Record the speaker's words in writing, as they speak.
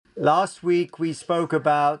Last week we spoke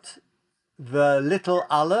about the little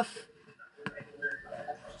aleph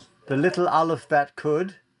that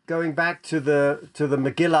could. Going back to the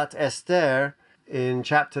Megillat Esther in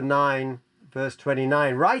chapter 9, verse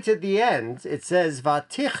 29, right at the end, it says,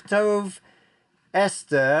 Vatichtov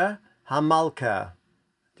Esther Hamalka.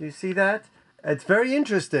 Do you see that? It's very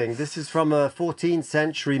interesting. This is from a 14th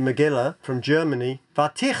century Megillah from Germany.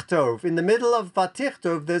 Vatichtov. In the middle of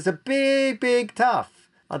Vatichtov, there's a big taf.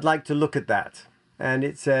 I'd like to look at that. And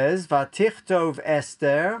it says, Vatichtov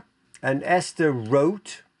Esther, and Esther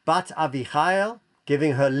wrote, Bat Avichail,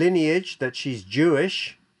 giving her lineage that she's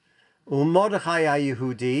Jewish, Mordechai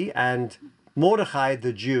HaYehudi, and Mordechai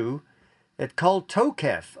the Jew, it called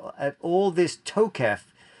Tokef, at all this Tokef.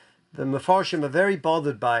 The Mefarshim are very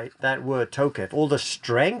bothered by that word Tokef, all the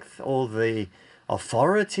strength, all the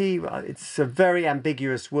authority. It's a very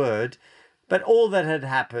ambiguous word, but all that had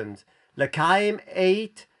happened. Lekaim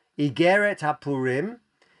 8 Igeret HaPurim,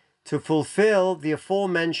 to fulfill the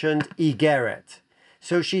aforementioned Igeret.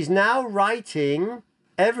 So she's now writing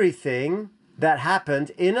everything that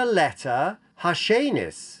happened in a letter,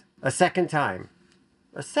 Hashenis, a second time.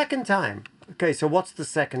 A second time. Okay, so what's the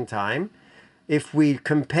second time? If we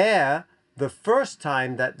compare the first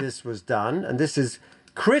time that this was done, and this is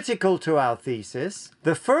critical to our thesis,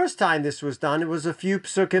 the first time this was done, it was a few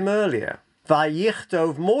psukim earlier.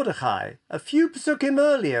 Vayichtov Mordechai. A few psukim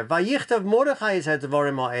earlier. Vayichtov Mordechai is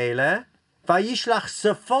Hedvarim Ha'ele. Vayishlach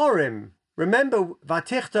Sephorim. Remember,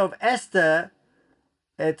 Vatichtov Esther,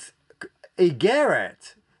 it's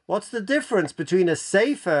Igeret. What's the difference between a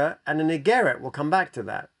Sefer and an Igeret? We'll come back to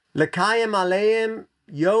that. Lekayim Aleim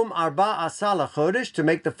Yom Arba Asala Chodesh, to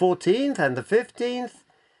make the 14th and the 15th.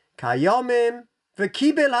 Kayomim.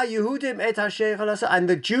 V'kibel HaYehudim et HaSheichel, and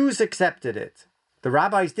the Jews accepted it. The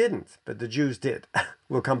rabbis didn't, but the Jews did.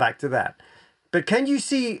 We'll come back to that. But can you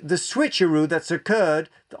see the switcheroo that's occurred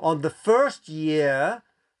on the first year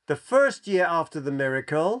after the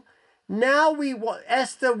miracle? Now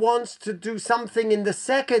Esther wants to do something in the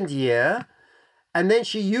second year, and then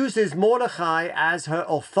she uses Mordechai as her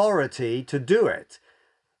authority to do it.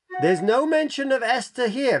 There's no mention of Esther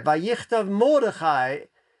here. Vayichtav Mordechai,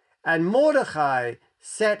 and Mordechai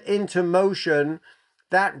set into motion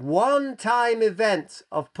that one-time event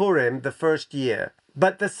of Purim, the first year.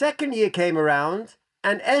 But the second year came around,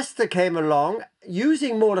 and Esther came along,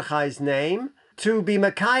 using Mordechai's name, to be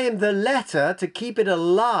Mekayim the letter, to keep it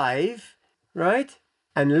alive, right?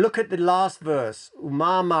 And look at the last verse.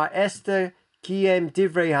 Umamar Esther kiem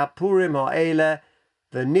divrei hapurim ha'ele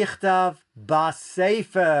v'nichtav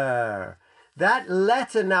b'sefer. That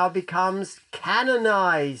letter now becomes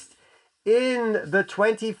canonized in the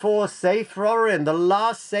 24 Sephrorim. The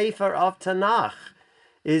last Sefer of Tanakh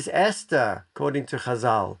is Esther, according to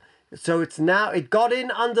Chazal. So it got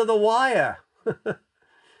in under the wire.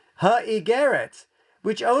 Her Igeret,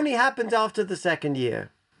 which only happened after the second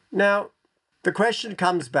year. Now, the question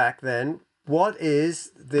comes back then, what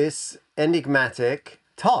is this enigmatic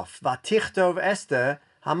Tov, Vatichtov Esther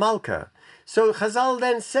Hamalka? So Chazal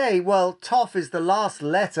then say, well, Tov is the last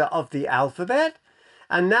letter of the alphabet,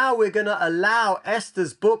 and now we're going to allow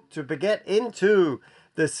Esther's book to get into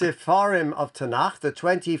the Sepharim of Tanakh, the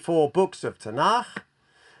 24 books of Tanakh,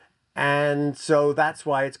 and so that's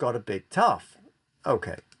why it's got a big Tov.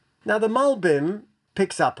 Okay. Now the Malbim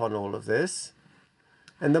picks up on all of this,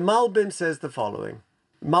 and the Malbim says the following.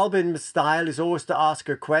 Malbim's style is always to ask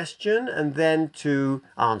a question and then to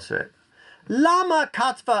answer it. Lama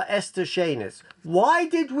katva Esther shenis. Why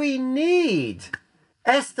did we need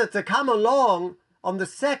Esther to come along on the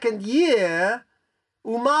second year?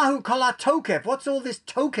 Umahu kala tokef. What's all this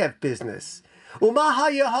tokef business?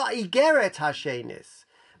 Umaha yaha igeret hashenis.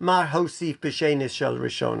 Mar hosif b'shenis shel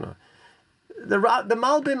rishona. The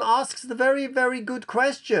Malbim asks the very, very good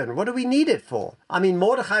question. What do we need it for? I mean,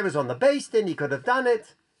 Mordechai was on the base, then he could have done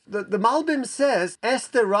it. The Malbim says,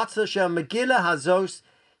 Esther ratza shel Megillah hazos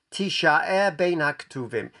tisha'er bein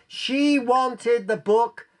haktuvim. She wanted the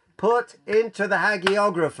book put into the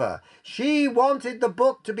hagiographer. She wanted the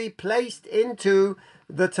book to be placed into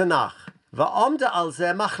the Tanakh. Va'omda al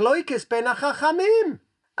zeh machloikes ben hachachamim.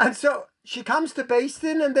 And so she comes to Beis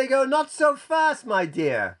Din and they go, not so fast, my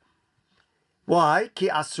dear. Why? Ki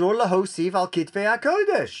asur lahosiv al kitvei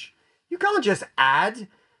hakodesh. You can't just add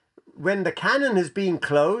when the canon has been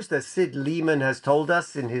closed, as Sid Lehman has told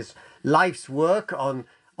us in his life's work on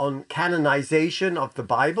canonization of the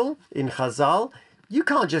Bible in Chazal. You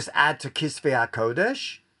can't just add to Kisvei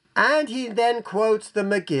HaKodesh. And he then quotes the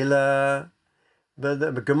Megillah,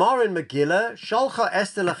 the Gemara in Megillah, Shalcha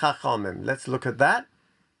Esther lechachamim. Let's look at that.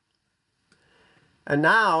 And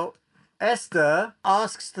now Esther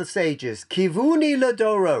asks the sages, Kivuni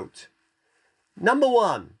ledorot. Number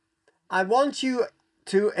one, I want you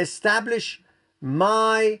to establish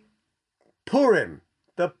my Purim,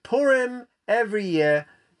 the Purim every year,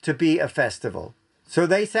 to be a festival. So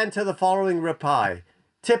they sent her the following reply.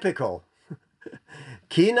 Typical.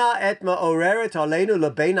 Kina et ma'oreret aleinu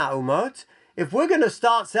lebein ha'umot. If we're going to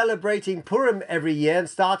start celebrating Purim every year and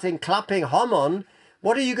starting clapping Haman,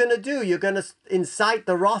 what are you going to do? You're going to incite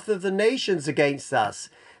the wrath of the nations against us,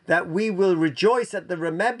 that we will rejoice at the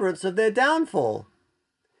remembrance of their downfall.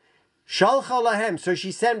 Shalcha lahem. So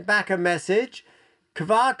she sent back a message.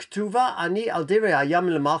 Kvar ktuva ani al divrei hayam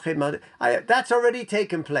lemalchei. That's already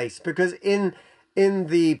taken place, because in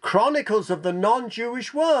the chronicles of the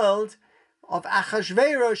non-Jewish world, of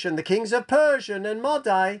Achashverosh and the kings of Persia and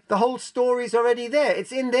Madai, the whole story's already there.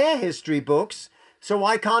 It's in their history books, so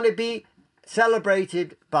why can't it be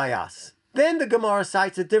celebrated by us? Then the Gemara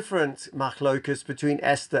cites a different machlokus between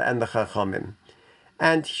Esther and the Chachamim.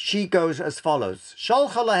 And she goes as follows.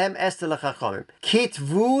 Shalcha lahem Esther leChachamim.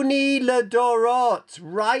 Kitvuni ledorot.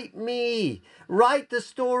 Write the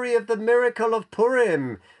story of the miracle of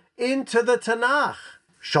Purim into the Tanakh.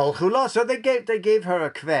 Shalchula. So they gave her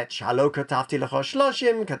a kvetch. Halo katavti lecho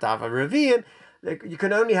shloshim, katava reviim. You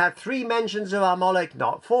can only have 3 mentions of Amalek,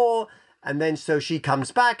 not 4. And then so she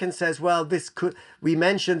comes back and says, well, we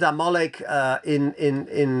mentioned Amalek in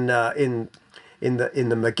the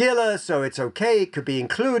Megillah, so it's okay, it could be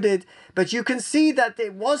included. But you can see that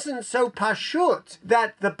it wasn't so pashut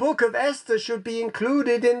that the book of Esther should be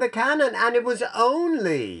included in the canon, and it was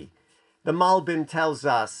only, the Malbim tells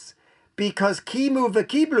us, because Kimu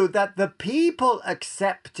v'kiblu, that the people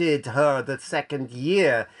accepted her the second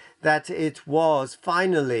year, that it was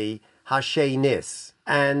finally Hashenis.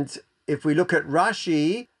 And if we look at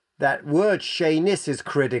Rashi, that word shenis is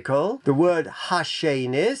critical. The word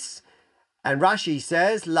hashenis, and Rashi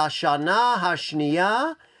says, Lashana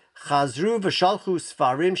hashniya chazru v'shalchu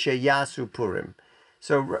sfarim sheyasu purim.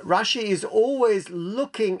 So Rashi is always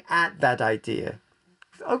looking at that idea.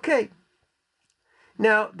 Okay.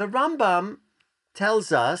 Now, the Rambam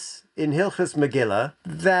tells us in Hilchos Megillah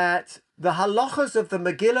that the halachas of the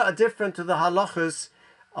Megillah are different to the halachas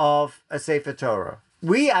of a Sefer Torah.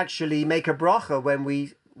 We actually make a bracha when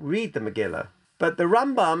we read the Megillah. But the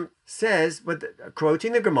Rambam says,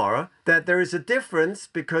 quoting the Gemara, that there is a difference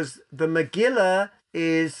because the Megillah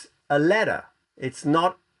is a letter. It's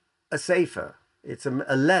not a sefer. It's a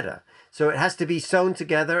letter. So it has to be sewn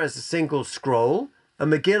together as a single scroll. A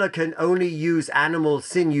Megillah can only use animal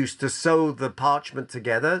sinews to sew the parchment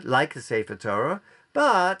together, like the Sefer Torah.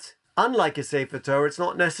 But unlike a Sefer Torah, it's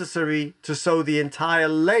not necessary to sew the entire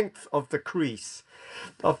length of the crease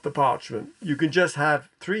of the parchment. You can just have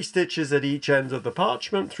 3 stitches at each end of the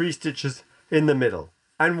parchment, 3 stitches in the middle.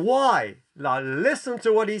 And why? Now listen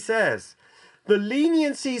to what he says. The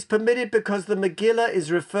leniency is permitted because the Megillah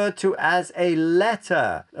is referred to as a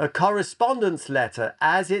letter, a correspondence letter,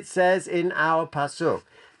 as it says in our Pasuk.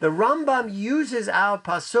 The Rambam uses our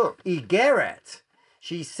Pasuk, Igeret.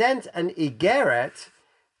 She sent an Igeret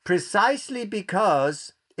precisely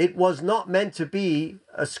because it was not meant to be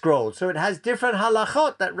a scroll. So it has different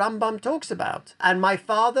halachot that Rambam talks about. And my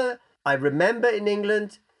father, I remember in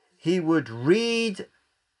England, he would read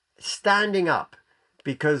standing up,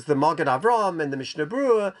 because the Magen Avraham and the Mishnah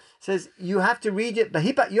Berurah says you have to read it,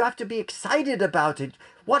 but you have to be excited about it.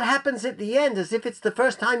 What happens at the end, as if it's the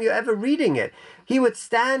first time you're ever reading it. He would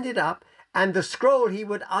stand it up, and the scroll he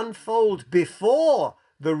would unfold before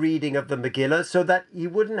the reading of the Megillah, so that you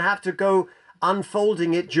wouldn't have to go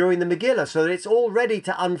unfolding it during the Megillah, so that it's all ready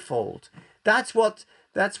to unfold. That's what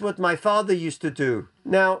my father used to do.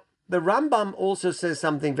 Now, the Rambam also says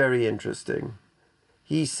something very interesting.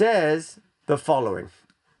 He says the following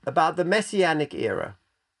about the Messianic era.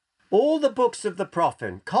 All the books of the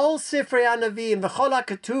prophet, Kol Sifrei HaNevi'im v'chol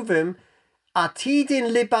HaKetuvim,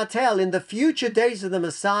 Atidin Libatel, in the future days of the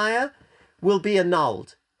Messiah, will be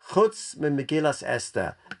annulled. Chutz min Megillas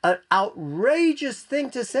Esther. An outrageous thing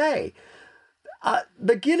to say.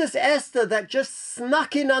 Megillas Esther that just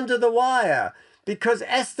snuck in under the wire because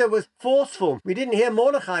Esther was forceful. We didn't hear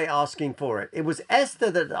Mordechai asking for it. It was Esther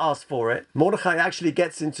that asked for it. Mordechai actually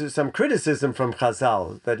gets into some criticism from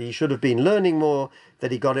Chazal, that he should have been learning more,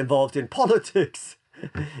 that he got involved in politics,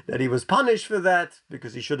 that he was punished for that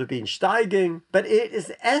because he should have been steiging. But it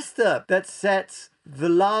is Esther that sets the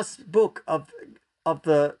last book of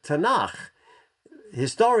the Tanakh,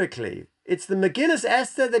 historically. It's the Megillas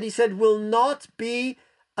Esther that he said will not be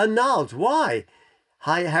annulled. Why?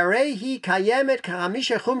 Like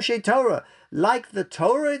the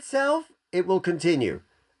Torah itself, it will continue.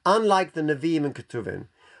 Unlike the Nevi'im and Ketuvim.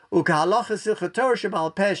 And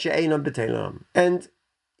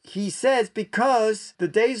he says, because the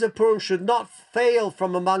days of Purim should not fail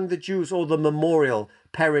from among the Jews, or the memorial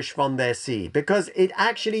perish from their seed, because it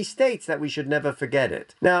actually states that we should never forget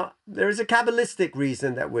it. Now, there is a Kabbalistic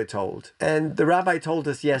reason that we're told, and the rabbi told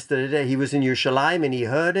us yesterday he was in Yerushalayim and he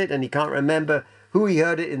heard it, and he can't remember who he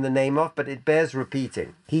heard it in the name of, but it bears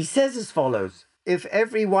repeating. He says as follows: if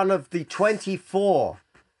every one of the 24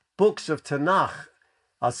 books of Tanakh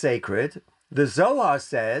are sacred, the Zohar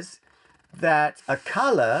says that a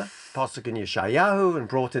color, Pasuk in Yeshayahu and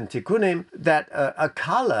brought in Tikkunim, that a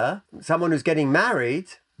color, someone who's getting married,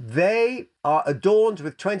 they are adorned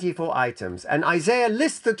with 24 items. And Isaiah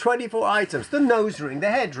lists the 24 items: the nose ring, the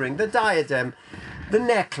head ring, the diadem, the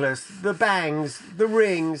necklace, the bangs, the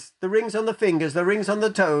rings on the fingers, the rings on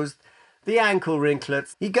the toes, the ankle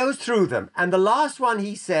ringlets. He goes through them. And the last one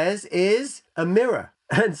he says is a mirror.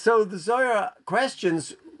 And so the Zohar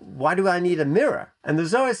questions, why do I need a mirror? And the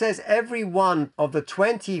Zohar says every one of the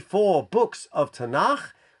 24 books of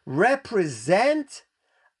Tanakh represent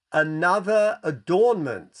another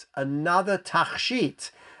adornment, another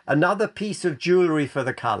tachshit, another piece of jewelry for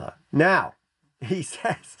the color. Now, he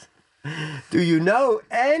says, do you know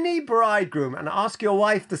any bridegroom, and ask your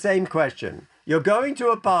wife the same question, you're going to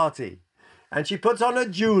a party and she puts on her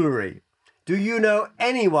jewelry, do you know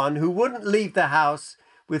anyone who wouldn't leave the house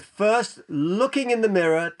with first looking in the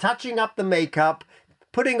mirror, touching up the makeup,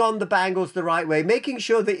 putting on the bangles the right way, making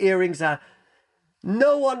sure the earrings are...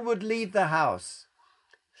 No one would leave the house.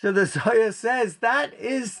 So the Zohar says that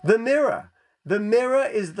is the mirror. The mirror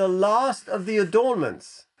is the last of the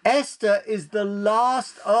adornments. Esther is the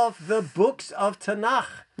last of the books of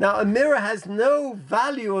Tanakh. Now, a mirror has no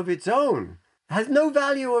value of its own. It has no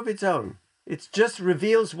value of its own. It just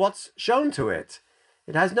reveals what's shown to it.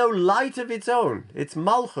 It has no light of its own. It's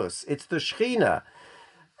Malchus. It's the Shechina.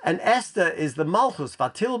 And Esther is the Malchus.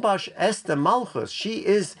 Vatilbash Esther Malchus. She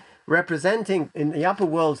is representing in the upper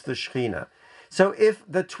worlds the Shechina. So if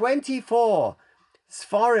the 24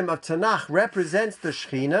 Sfarim of Tanakh represents the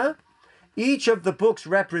Shechina, each of the books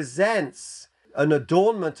represents an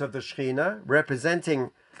adornment of the Shechina,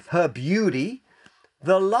 representing her beauty.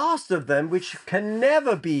 The last of them, which can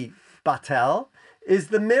never be Batel, is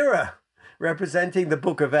the mirror, representing the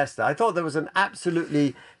book of Esther. I thought that was an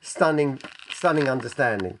absolutely stunning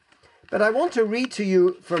understanding. But I want to read to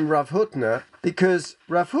you from Rav Hutner, because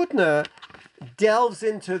Rav Hutner delves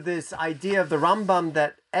into this idea of the Rambam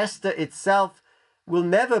that Esther itself will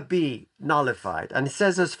never be nullified. And he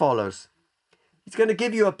says as follows. He's going to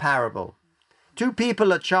give you a parable. Two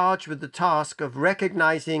people are charged with the task of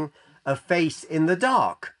recognizing a face in the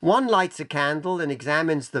dark. One lights a candle and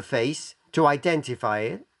examines the face to identify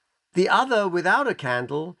it. The other, without a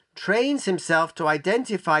candle, trains himself to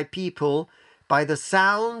identify people by the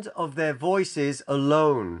sound of their voices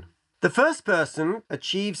alone. The first person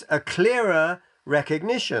achieves a clearer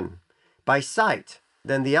recognition by sight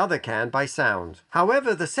than the other can by sound.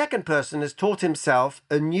 However, the second person has taught himself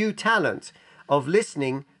a new talent of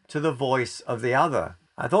listening to the voice of the other.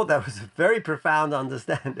 I thought that was a very profound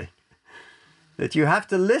understanding. That you have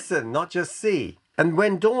to listen, not just see. And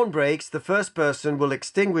when dawn breaks, the first person will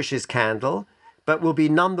extinguish his candle, but will be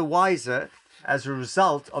none the wiser as a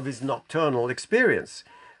result of his nocturnal experience,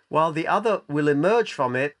 while the other will emerge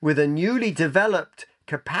from it with a newly developed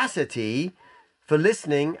capacity for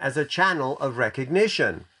listening as a channel of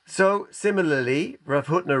recognition. So, similarly, Rav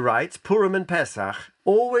Hutner writes, Purim and Pesach,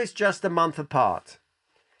 always just a month apart.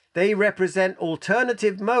 They represent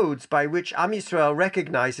alternative modes by which Am Yisrael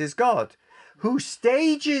recognizes God, who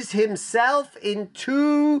stages himself in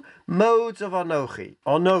two modes of Anochi.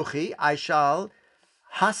 Anochi, I shall,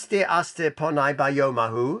 haste aste ponai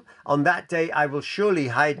bayomahu, on that day I will surely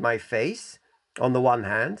hide my face, on the one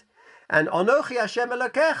hand, and Anochi Hashem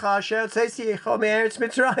Elokecha asher tzeisecha me'eretz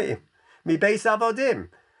Mitzrayim, mi beis avodim.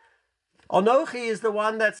 Anochi is the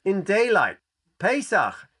one that's in daylight,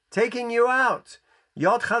 Pesach, taking you out,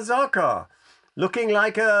 Yod Chazaka, looking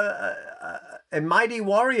like a mighty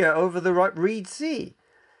warrior over the Reed Sea.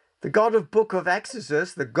 The God of Book of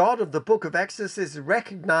Exodus, the God of the Book of Exodus is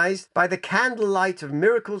recognized by the candlelight of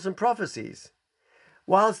miracles and prophecies.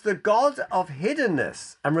 Whilst the God of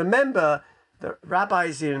hiddenness, and remember, the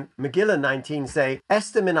rabbis in Megillah 19 say,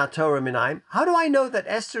 Esther min ha-Torah minaim. How do I know that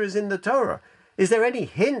Esther is in the Torah? Is there any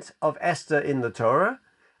hint of Esther in the Torah?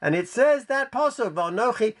 And it says that pasuk,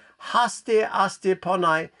 V'anochi hastir astir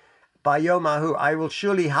ponai bayomahu. I will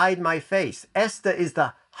surely hide my face. Esther is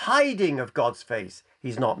the hiding of God's face.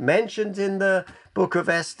 He's not mentioned in the book of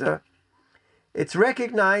Esther. It's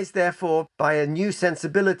recognized, therefore, by a new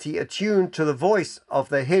sensibility attuned to the voice of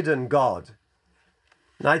the hidden God.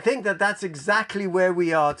 And I think that that's exactly where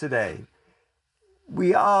we are today.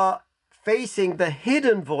 We are facing the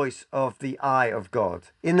hidden voice of the eye of God.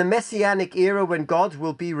 In the Messianic era, when God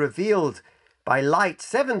will be revealed by light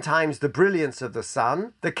 7 times the brilliance of the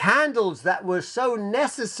sun, the candles that were so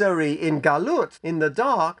necessary in Galut, in the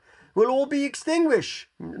dark, will all be extinguished.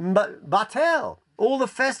 Batel. All the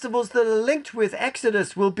festivals that are linked with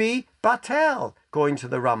Exodus will be Batel, according to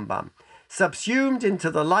the Rambam, subsumed into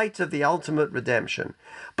the light of the ultimate redemption.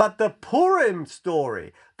 But the Purim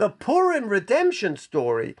story, the Purim redemption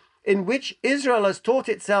story, in which Israel has taught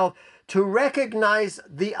itself to recognize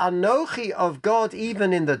the Anochi of God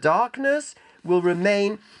even in the darkness, will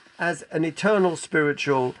remain as an eternal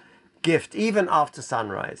spiritual gift even after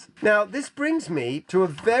sunrise. Now, this brings me to a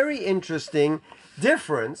very interesting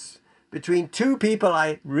difference between 2 people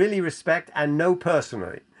I really respect and know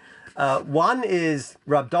personally. One is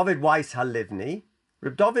Rab David Weiss Halivni.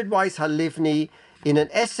 Rab David Weiss Halivni, in an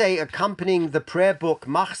essay accompanying the prayer book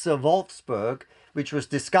Machzor Wolfsburg, which was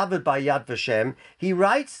discovered by Yad Vashem, he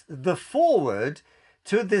writes the foreword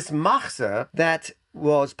to this Machzor that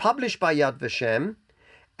was published by Yad Vashem,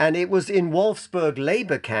 and it was in Wolfsburg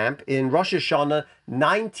labor camp in Rosh Hashanah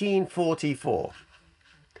 1944.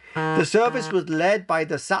 The service was led by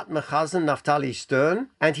the Satmar Chazan Naftali Stern,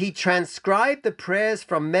 and he transcribed the prayers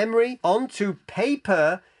from memory onto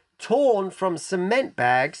paper torn from cement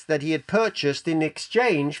bags that he had purchased in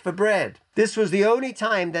exchange for bread. This was the only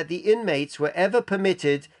time that the inmates were ever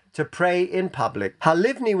permitted to pray in public.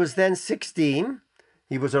 Halivni was then 16.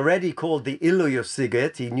 He was already called the Ilui of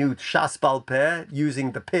Sighet. He knew Shas Baal Peh,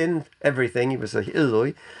 using the pin, everything. He was a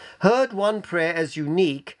Ilui. Heard one prayer as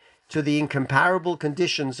unique to the incomparable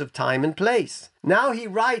conditions of time and place. Now he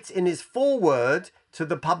writes in his foreword to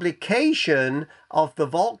the publication of the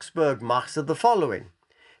Wolfsburg Machzor the following: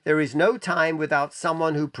 there is no time without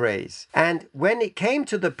someone who prays. And when it came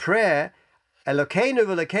to the prayer, Elokeinu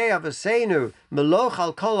v'Elokei Avosenu, Meloch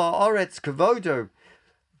al kol ha'oretz kavodo,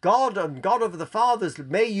 God and God of the fathers,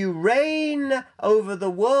 may you reign over the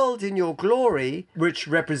world in your glory, which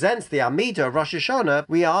represents the Amidah, Rosh Hashanah,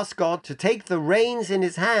 we ask God to take the reins in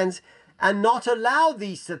his hands and not allow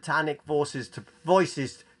these satanic voices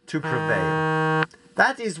to prevail.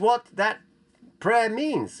 That is what that prayer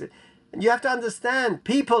means. And you have to understand,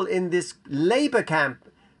 people in this labor camp,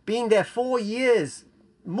 being there 4 years,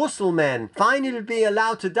 Muslim men, finally being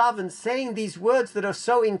allowed to daven, saying these words that are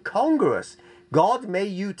so incongruous. God, may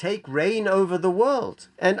you take reign over the world.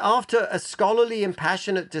 And after a scholarly and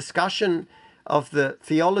passionate discussion of the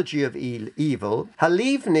theology of evil,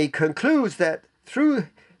 Halivni concludes that through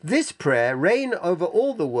this prayer, reign over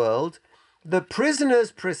all the world, the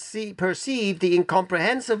prisoners perceive the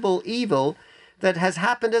incomprehensible evil that has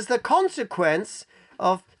happened as the consequence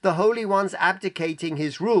of the Holy One's abdicating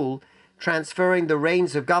his rule, transferring the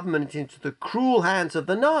reins of government into the cruel hands of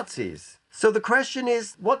the Nazis. So the question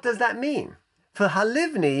is, what does that mean? For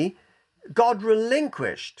Halivni, God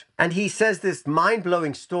relinquished. And he says this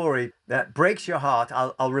mind-blowing story that breaks your heart.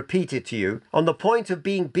 I'll repeat it to you. On the point of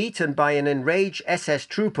being beaten by an enraged SS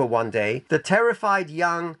trooper one day, the terrified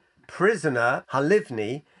young prisoner,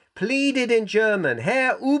 Halivni, pleaded in German,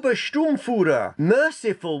 Herr Obersturmführer,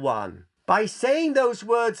 merciful one. By saying those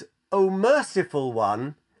words, O merciful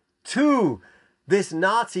one, to this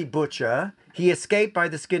Nazi butcher, he escaped by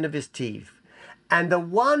the skin of his teeth. And the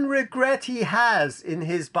one regret he has in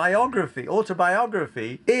his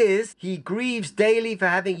autobiography, is he grieves daily for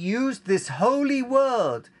having used this holy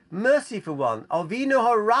word, merciful one, Avinu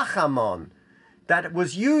HaRachamon, that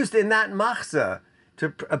was used in that Machzor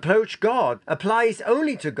to approach God, applies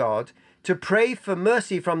only to God, to pray for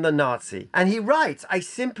mercy from the Nazi. And he writes, I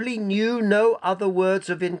simply knew no other words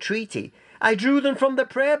of entreaty. I drew them from the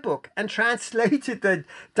prayer book and translated them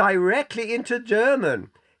directly into German.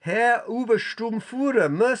 Herr Obersturmführer,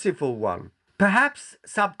 merciful one. Perhaps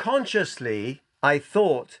subconsciously, I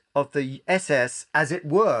thought of the SS, as it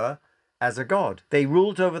were, as a god. They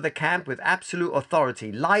ruled over the camp with absolute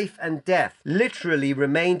authority. Life and death literally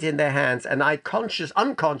remained in their hands, and I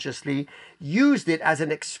unconsciously used it as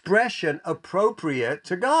an expression appropriate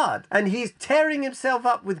to God. And he's tearing himself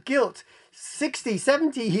up with guilt 60,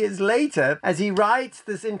 70 years later as he writes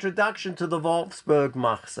this introduction to the Wolfsburg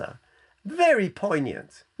Machzor. Very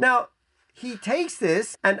poignant. Now, he takes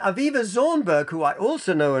this, and Aviva Zornberg, who I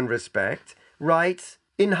also know and respect, writes,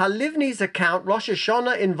 in Halivni's account, Rosh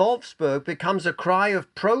Hashanah in Wolfsburg becomes a cry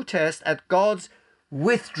of protest at God's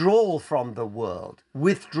withdrawal from the world.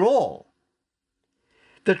 Withdrawal.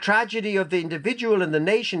 The tragedy of the individual and the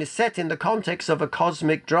nation is set in the context of a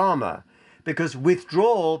cosmic drama, because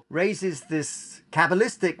withdrawal raises this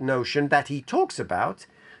Kabbalistic notion that he talks about,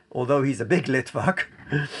 although he's a big Litvak.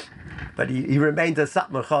 But he remained a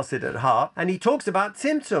Satmar Chassid at heart. And he talks about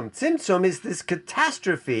Tzimtzum. Tzimtzum is this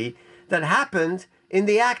catastrophe that happened in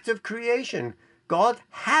the act of creation. God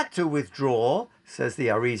had to withdraw, says the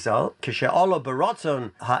Arizal, Kishe'ola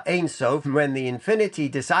Barotzon Ha'ein Sof, when the infinity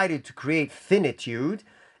decided to create finitude.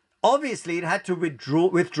 Obviously, it had to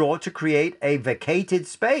withdraw to create a vacated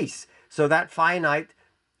space, so that finite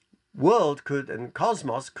world and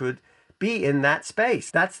cosmos could be in that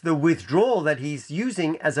space. That's the withdrawal that he's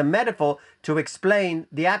using as a metaphor to explain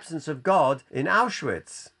the absence of God in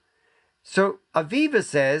Auschwitz. So Aviva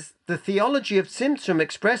says the theology of Tzimtzum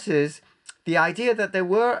expresses the idea that there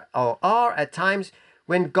were or are at times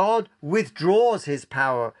when God withdraws his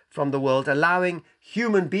power from the world, allowing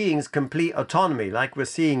human beings complete autonomy, like we're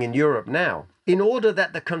seeing in Europe now, in order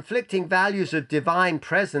that the conflicting values of divine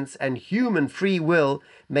presence and human free will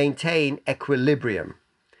maintain equilibrium.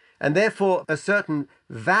 And therefore, a certain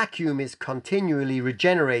vacuum is continually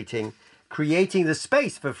regenerating, creating the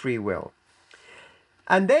space for free will.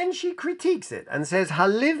 And then she critiques it and says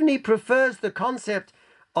Halivni prefers the concept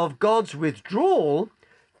of God's withdrawal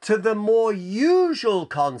to the more usual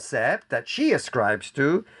concept that she ascribes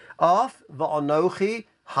to of Va'anochi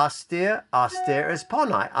hastir aster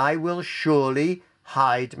esponai. I will surely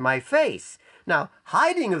hide my face. Now,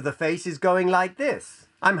 hiding of the face is going like this.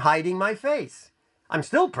 I'm hiding my face. I'm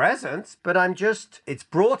still present, but it's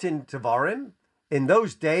brought in Devarim. In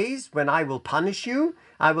those days when I will punish you,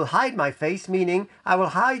 I will hide my face, meaning I will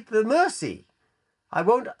hide the mercy. I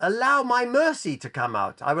won't allow my mercy to come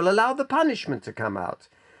out. I will allow the punishment to come out.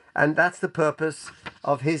 And that's the purpose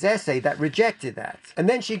of his essay that rejected that. And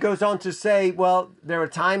then she goes on to say, well, there are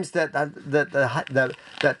times that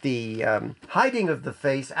the hiding of the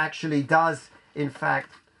face actually does, in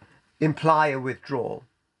fact, imply a withdrawal.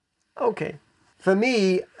 Okay. For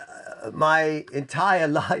me, my entire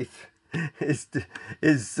life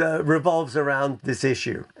revolves around this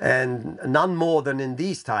issue, and none more than in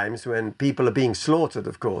these times when people are being slaughtered,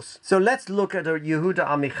 of course. So let's look at Yehuda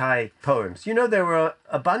Amichai poems. You know, there were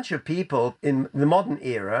a bunch of people in the modern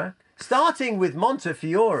era, starting with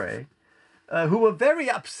Montefiore, who were very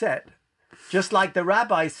upset, just like the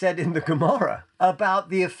rabbi said in the Gemara, about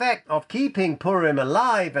the effect of keeping Purim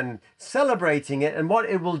alive and celebrating it and what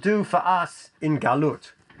it will do for us in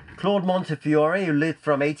Galut. Claude Montefiore, who lived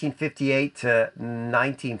from 1858 to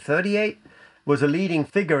 1938, was a leading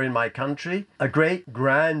figure in my country, a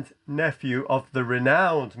great-grand-nephew of the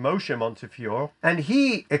renowned Moshe Montefiore, and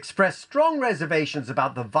he expressed strong reservations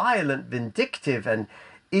about the violent, vindictive, and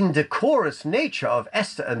indecorous nature of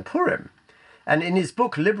Esther and Purim. And in his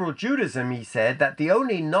book Liberal Judaism, he said that the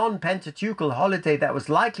only non-Pentateuchal holiday that was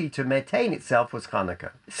likely to maintain itself was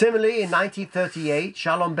Hanukkah. Similarly, in 1938,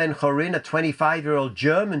 Shalom Ben Chorin, a 25-year-old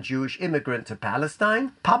German Jewish immigrant to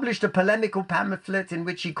Palestine, published a polemical pamphlet in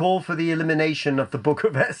which he called for the elimination of the Book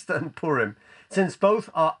of Esther and Purim, since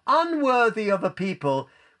both are unworthy of a people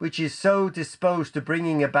which is so disposed to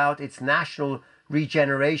bringing about its national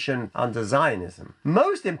regeneration under Zionism.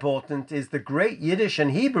 Most important is the great Yiddish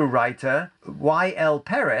and Hebrew writer Y.L.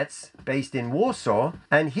 Peretz, based in Warsaw,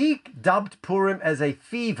 and he dubbed Purim as a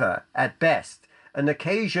fever at best, an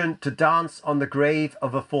occasion to dance on the grave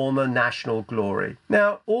of a former national glory.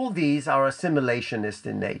 Now, all these are assimilationist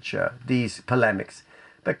in nature, these polemics.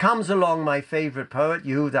 But comes along my favorite poet,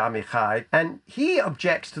 Yehuda Amichai, and he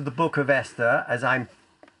objects to the Book of Esther,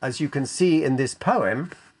 as you can see in this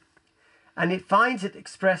poem, and it finds its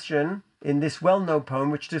expression in this well-known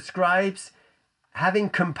poem, which describes having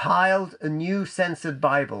compiled a new censored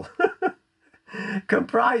Bible,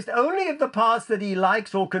 comprised only of the parts that he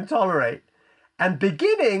likes or can tolerate, and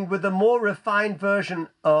beginning with a more refined version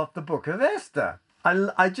of the Book of Esther.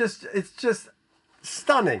 It's just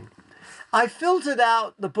stunning. I filtered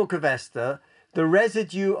out the Book of Esther, the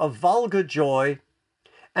residue of vulgar joy,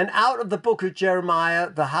 and out of the Book of Jeremiah,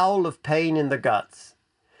 the howl of pain in the guts.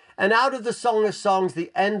 And out of the Song of Songs,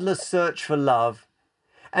 the endless search for love.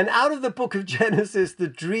 And out of the Book of Genesis, the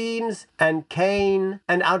dreams and Cain.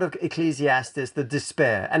 And out of Ecclesiastes, the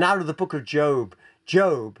despair. And out of the Book of Job.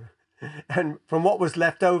 And from what was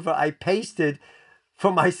left over, I pasted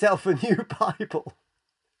for myself a new Bible.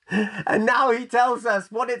 And now he tells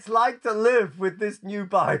us what it's like to live with this new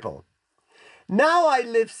Bible. Now I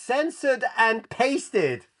live censored and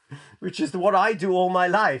pasted, which is what I do all my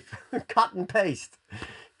life. Cut and paste.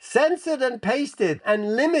 Censored and pasted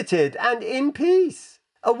and limited and in peace.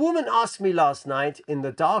 A woman asked me last night in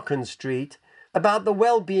the darkened street about the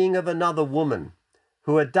well-being of another woman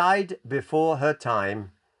who had died before her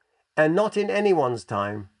time and not in anyone's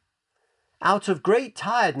time. Out of great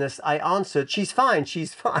tiredness, I answered, she's fine.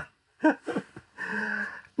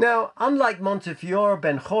 Now, unlike Montefiore,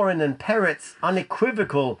 Ben-Chorin, and Peret's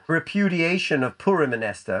unequivocal repudiation of Purim and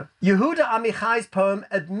Esther, Yehuda Amichai's poem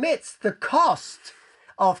admits the cost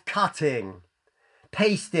of cutting,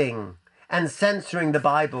 pasting, and censoring the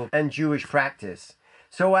Bible and Jewish practice,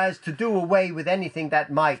 so as to do away with anything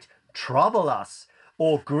that might trouble us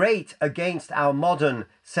or grate against our modern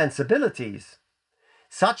sensibilities.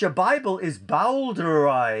 Such a Bible is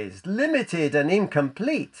bowdlerized, limited, and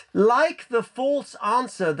incomplete, like the false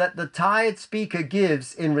answer that the tired speaker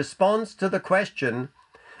gives in response to the question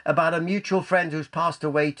about a mutual friend who's passed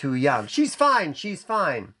away too young. She's fine, she's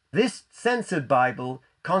fine. This censored Bible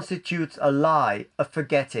constitutes a lie, a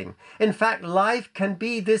forgetting. In fact, life can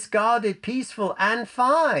be discarded, peaceful, and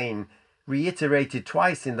fine, reiterated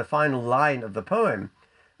twice in the final line of the poem,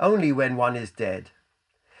 only when one is dead.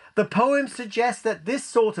 The poem suggests that this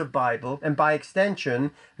sort of Bible, and by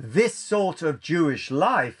extension, this sort of Jewish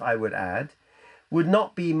life, I would add, would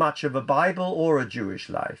not be much of a Bible or a Jewish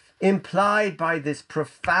life. Implied by this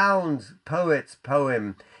profound poet's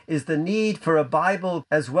poem is the need for a Bible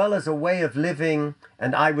as well as a way of living,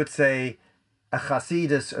 and I would say a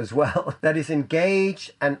Hasidus as well, that is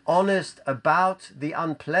engaged and honest about the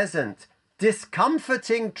unpleasant,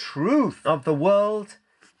 discomforting truth of the world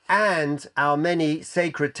and our many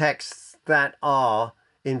sacred texts that are,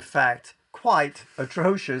 in fact, quite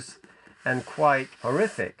atrocious and quite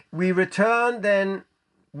horrific. We return then,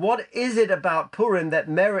 what is it about Purim that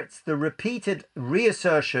merits the repeated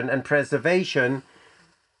reassertion and preservation?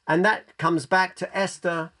 And that comes back to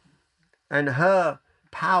Esther and her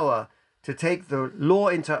power to take the law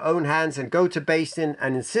into her own hands and go to Beis Din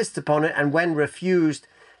and insist upon it. And when refused,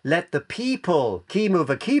 let the people, Kimu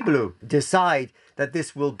v'Kiblu, decide that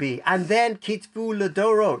this will be. And then Kitvu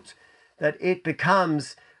Ledorot, that it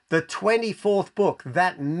becomes the 24th book,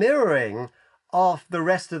 that mirroring of the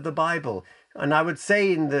rest of the Bible. And I would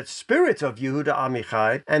say in the spirit of Yehuda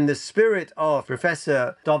Amichai and the spirit of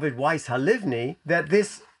Professor David Weiss Halivni, that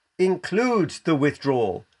this includes the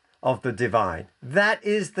withdrawal of the divine. That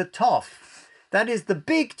is the Toph. That is the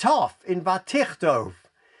big Toph in Vatichtov.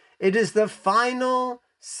 It is the final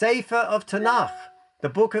Sefer of Tanakh, the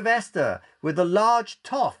book of Esther, with a large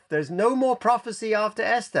Toph. There's no more prophecy after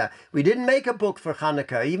Esther. We didn't make a book for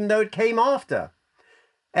Hanukkah, even though it came after.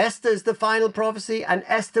 Esther is the final prophecy, and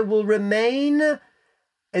Esther will remain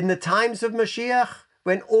in the times of Mashiach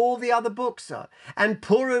when all the other books are. And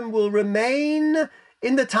Purim will remain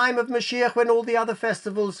in the time of Mashiach when all the other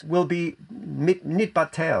festivals will be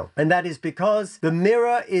nitbatel. And that is because the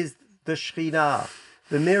mirror is the Shekhinah.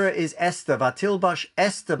 The mirror is Esther, Vatilbash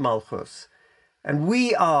Esther Malchus. And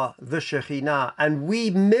we are the Shekhinah, and we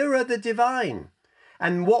mirror the divine.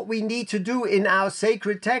 And what we need to do in our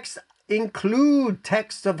sacred texts include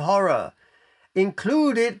texts of horror.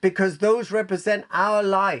 Include it because those represent our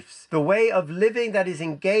lives, the way of living that is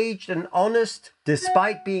engaged and honest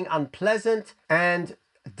despite being unpleasant and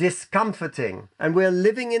discomforting. And we're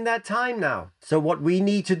living in that time now. So what we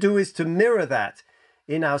need to do is to mirror that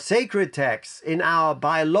in our sacred texts, in our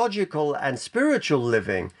biological and spiritual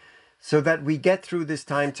living, so that we get through this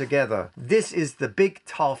time together. This is the big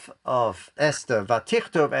Toph of Esther,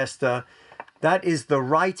 Vatichtov Esther. That is the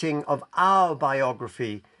writing of our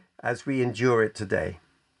biography as we endure it today.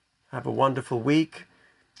 Have a wonderful week.